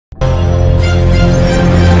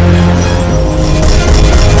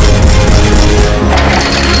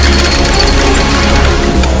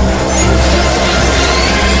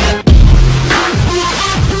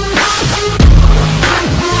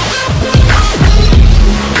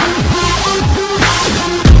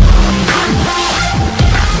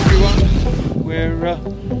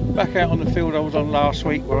back out on the field I was on last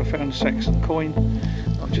week where I found a Saxon coin.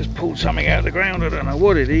 I've just pulled something out of the ground, I don't know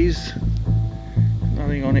what it is.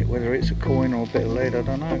 Nothing on it, whether it's a coin or a bit of lead, I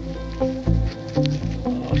don't know.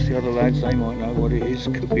 I'll ask the other lads, they might know what it is.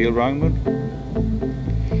 Could be a Roman.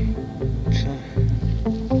 But,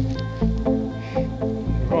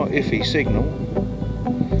 right iffy signal.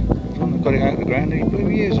 I've got it out of the ground and he blew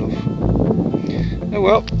my ears off. Oh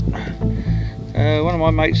well. One of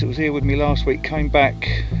my mates that was here with me last week came back,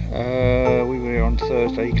 we were here on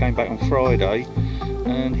Thursday, he came back on Friday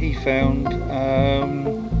and he found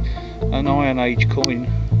an Iron Age coin,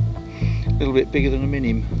 a little bit bigger than a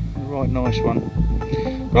minim, a right nice one.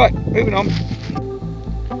 Right, moving on.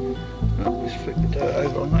 Let's flip the dirt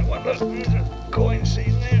over on that one, look, there's a coin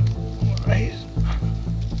sitting there, what that is.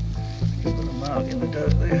 I've got a mark in the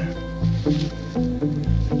dirt there.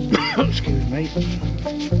 Excuse me.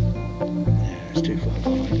 It's too far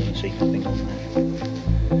gone, I can't see nothing on that.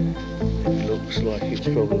 It looks like it's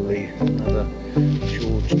probably another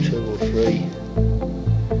George 2 or 3.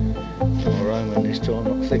 Not a Roman this time,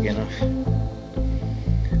 not thick enough.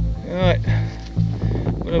 Right,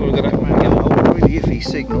 we'll have a look at that man in the hole, really iffy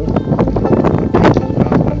signal.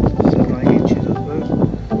 7 or 8 inches I suppose.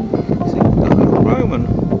 It's a little Roman.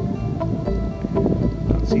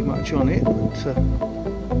 Can't see much on it, but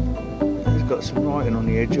it's got some writing on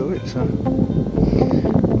the edge of it, so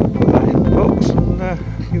we'll put that in the box and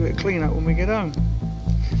give it a clean up when we get home.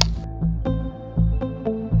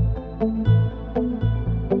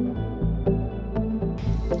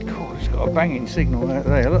 God, it's got a banging signal out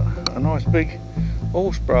there, look, a nice big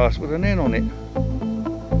horse brass with an N on it.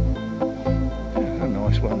 Yeah, a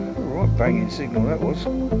nice one, a right banging signal that was.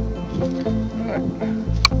 Right.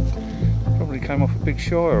 Probably came off a big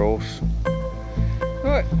Shire horse.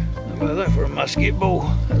 Right. How about that for a musket ball?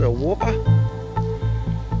 That's a whopper.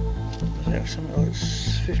 Is that something like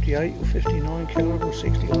 58 or 59 calibre or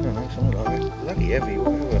 60? I don't know, something like that. Bloody heavy,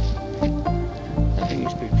 whatever. I think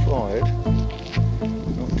it's been fired.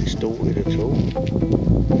 Not distorted at all.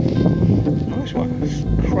 Nice one. It's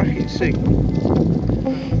cracking signal.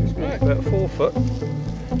 It's right, about 4 foot.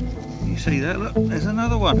 You see that? Look, there's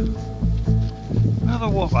another one. Another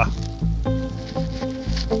whopper.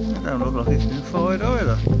 That don't look like it's been fired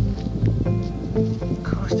either.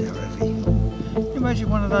 Christ, they're heavy. Can you imagine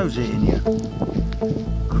one of those hitting you?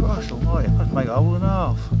 Christ almighty, I'd make a hole and a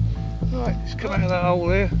half. Right, it's come out of that hole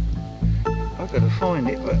there. I've got to find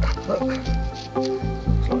it, but look.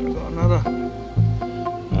 Looks like we've got another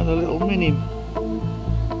little minim.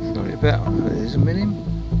 Sorry about that. There's a minim.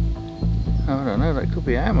 I don't know, that could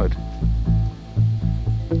be hammered.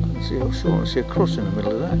 I can see, I sort of see a cross in the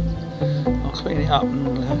middle of that. I'll clean it up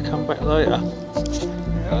and come back later. Let's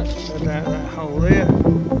go down that hole there.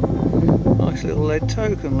 Nice little lead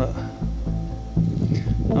token, look.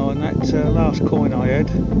 Oh, and that last coin I had,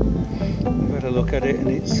 we've had a look at it, and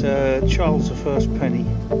it's Charles the First penny.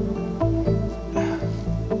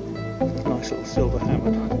 Nice little silver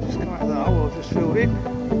hammer. Just come out of that hole I just filled in.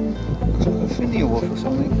 Looks like a finial or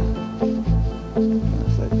something.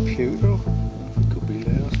 That's that pewter. It could be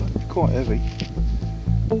there. It's like quite heavy.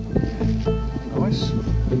 Nice.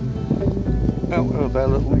 Oh, how about a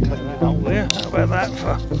little clean that hole there? How about that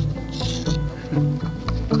for?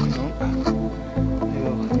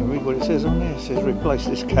 Read what it says on there. It says replace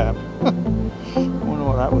this cab. I wonder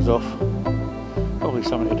what that was off. Probably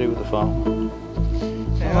something to do with the farm.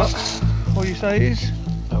 Yeah. What do you say it is?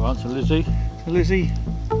 That one's a Lizzie. A Lizzie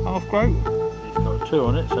half groat? It's got a 2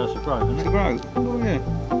 on it, so it's a groat, isn't it? It's a groat. Oh yeah.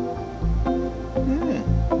 Yeah,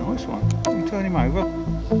 nice one. You can turn him over.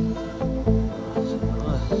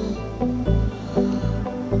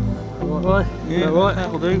 Right, yeah, right,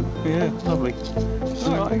 that'll do. Yeah, lovely.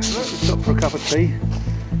 Right, let's stop for a cup of tea.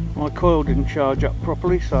 My coil didn't charge up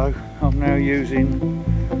properly, so I'm now using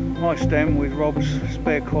my stem with Rob's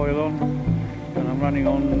spare coil on, and I'm running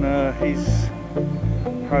on his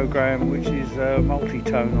program, which is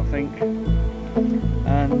multi-tone, I think.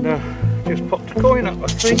 And just popped a coin up, I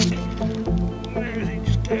think. Where is it?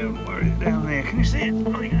 Just down. Where is it? Down there. Can you see it? I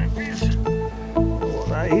think that is. What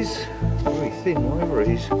that is? Very thin, whatever it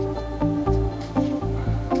is.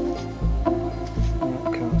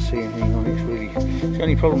 See anything on it. It's really, the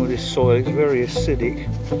only problem with this soil, it's very acidic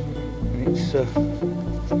and it's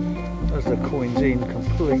does the coins in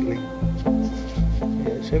completely.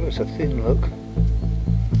 Yeah, it's ever so thin, look.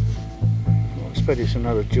 I expect it's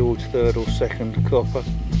another George 3rd or 2nd copper,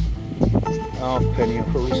 halfpenny or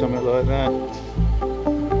probably something like that.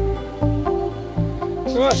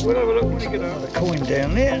 Right, we'll have a look when we get out of the coin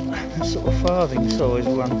down there. That sort of farthing size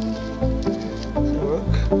one. Let's have a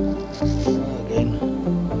look. Again.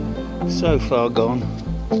 So far gone.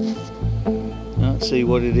 Let's see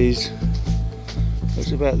what it is.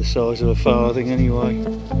 It's about the size of a farthing anyway.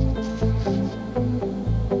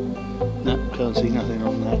 No, can't see nothing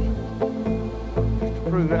on that. Just to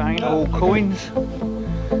prove it ain't all coins.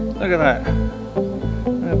 Look at that.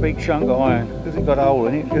 A big chunk of iron. Because it got a hole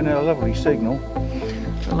in it, it's giving out a lovely signal.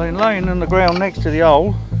 And then laying on the ground next to the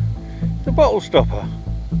hole, the bottle stopper.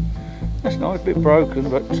 That's nice, a bit broken,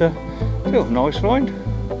 but still a nice find.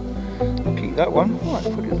 I'll keep that one. Right,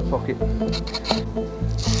 put it in the pocket.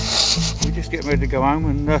 We're just getting ready to go home,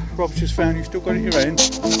 and Rob's just found you've still got it in your hand.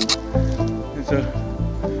 There's a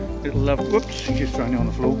little love. Whoops, he's just thrown it on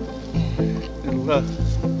the floor. Little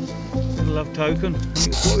love token.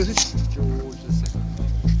 What is it?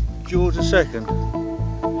 George the Second.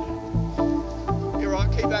 You're right.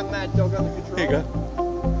 Keep that mad dog under control. Here you go.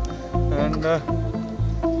 And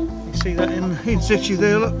you see that in situ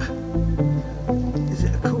there, look. Is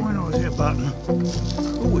it a coin or is it a button?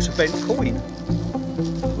 Oh, it's a bent coin.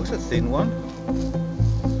 Oh, it's a thin one.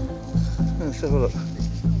 Let's have a look.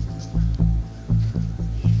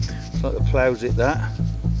 It's like the ploughs it that.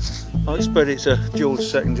 I expect it's a George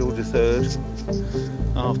II, George III.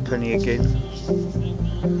 Halfpenny again.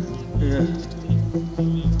 Yeah.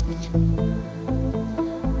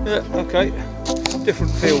 Yeah, okay.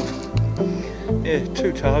 Different field. Yeah,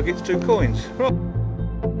 2 targets, 2 coins. Right.